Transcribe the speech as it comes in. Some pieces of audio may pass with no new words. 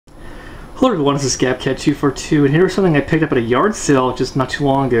Hello everyone, this is GabCat242, and here's something I picked up at a yard sale just not too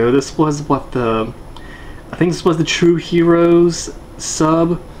long ago. This was I think this was the True Heroes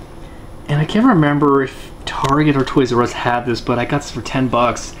sub, and I can't remember if Target or Toys R Us had this, but I got this for 10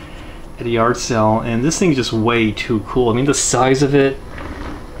 bucks at a yard sale, and this thing is just way too cool. I mean, the size of it,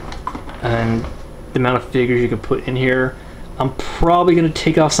 and the amount of figures you can put in here. I'm probably going to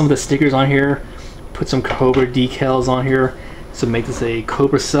take off some of the stickers on here, put some Cobra decals on here, so make this a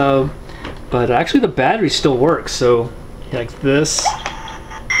Cobra sub. But actually the battery still works, so like this.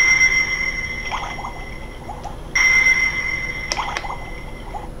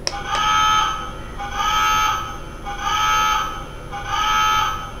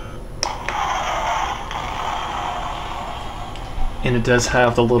 And it does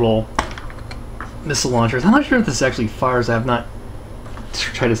have the little missile launchers. I'm not sure if this actually fires. I have not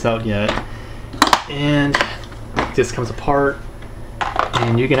tried this out yet. And this comes apart.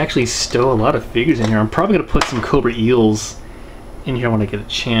 And you can actually stow a lot of figures in here. I'm probably going to put some Cobra Eels in here when I get a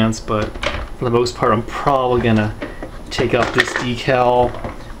chance, but for the most part I'm probably going to take out this decal,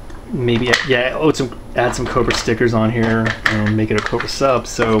 maybe add some Cobra stickers on here and make it a Cobra sub.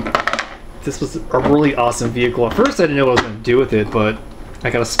 So this was a really awesome vehicle. At first I didn't know what I was going to do with it, but I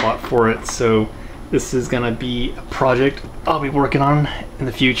got a spot for it, so this is going to be a project I'll be working on in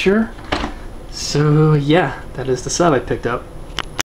the future. So yeah, that is the sub I picked up.